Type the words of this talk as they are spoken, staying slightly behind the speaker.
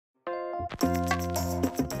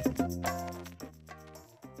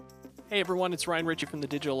Hey everyone, it's Ryan Ritchie from the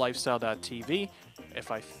digitallifestyle.tv.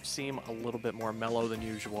 If I seem a little bit more mellow than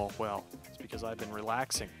usual, well, it's because I've been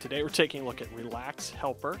relaxing. Today we're taking a look at Relax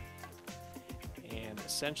Helper. And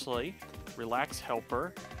essentially, Relax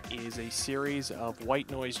Helper is a series of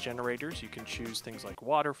white noise generators. You can choose things like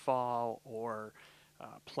waterfall or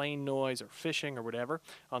plain noise or fishing or whatever.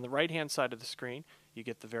 On the right-hand side of the screen, you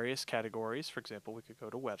get the various categories. For example, we could go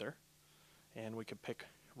to weather, and we could pick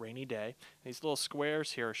rainy day. These little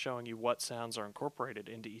squares here are showing you what sounds are incorporated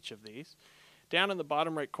into each of these. Down in the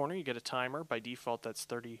bottom right corner, you get a timer. By default, that's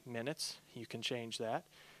 30 minutes. You can change that,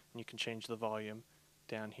 and you can change the volume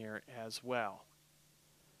down here as well.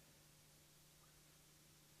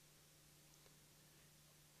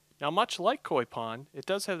 Now, much like Koi Pond, it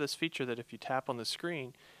does have this feature that if you tap on the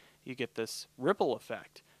screen, you get this ripple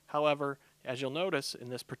effect. However, as you'll notice, in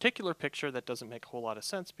this particular picture, that doesn't make a whole lot of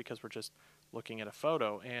sense because we're just looking at a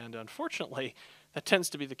photo. And unfortunately, that tends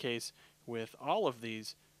to be the case with all of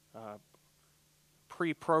these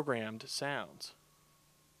pre-programmed sounds.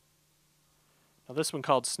 Now, this one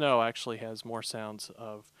called Snow actually has more sounds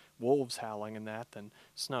of wolves howling in that than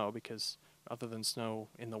snow, because other than snow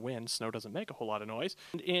in the wind, snow doesn't make a whole lot of noise.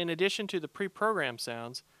 And in addition to the pre-programmed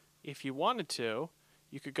sounds, if you wanted to,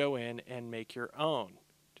 you could go in and make your own.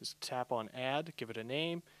 Just tap on Add, give it a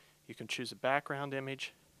name. You can choose a background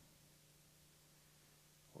image.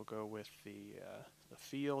 We'll go with the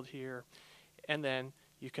field here. And then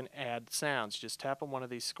you can add sounds. Just tap on one of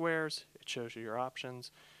these squares. It shows you your options.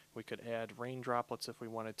 We could add rain droplets if we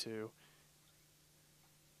wanted to.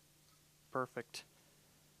 Perfect.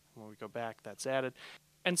 When we go back, that's added.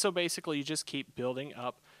 And so basically you just keep building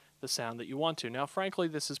up the sound that you want to. Now, frankly,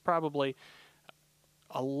 this is probably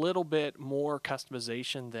a little bit more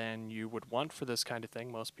customization than you would want for this kind of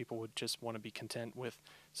thing. Most people would just want to be content with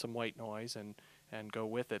some white noise and go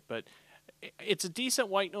with it. But it's a decent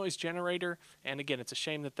white noise generator, and again, it's a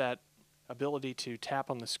shame that that ability to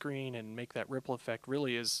tap on the screen and make that ripple effect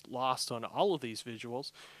really is lost on all of these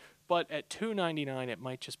visuals. But at $2.99, it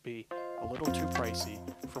might just be a little too pricey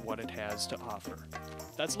for what it has to offer.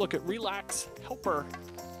 That's a look at Relax Helper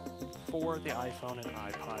for the iPhone and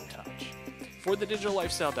iPod Touch. For the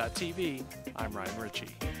digitallifestyle.tv, I'm Ryan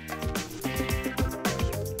Ritchie.